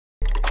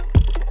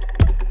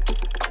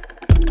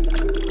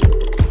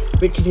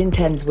Richard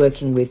intends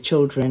working with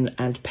children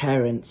and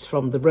parents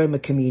from the Roma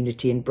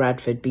community in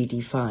Bradford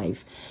BD5,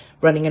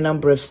 running a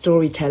number of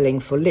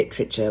storytelling for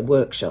literature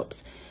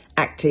workshops,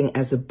 acting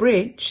as a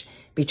bridge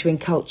between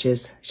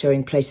cultures,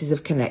 showing places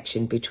of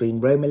connection between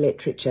Roma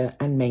literature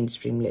and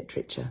mainstream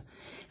literature.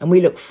 And we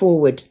look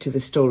forward to the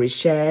stories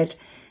shared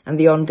and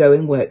the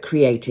ongoing work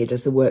created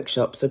as the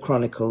workshops are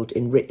chronicled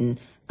in written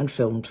and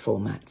filmed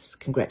formats.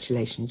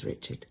 Congratulations,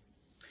 Richard.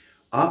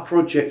 Our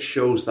project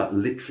shows that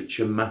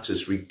literature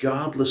matters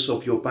regardless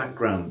of your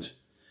background.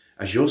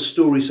 As your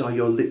stories are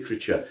your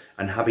literature,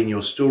 and having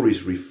your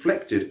stories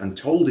reflected and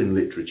told in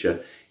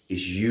literature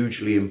is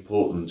hugely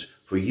important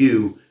for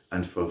you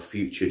and for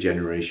future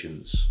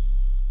generations.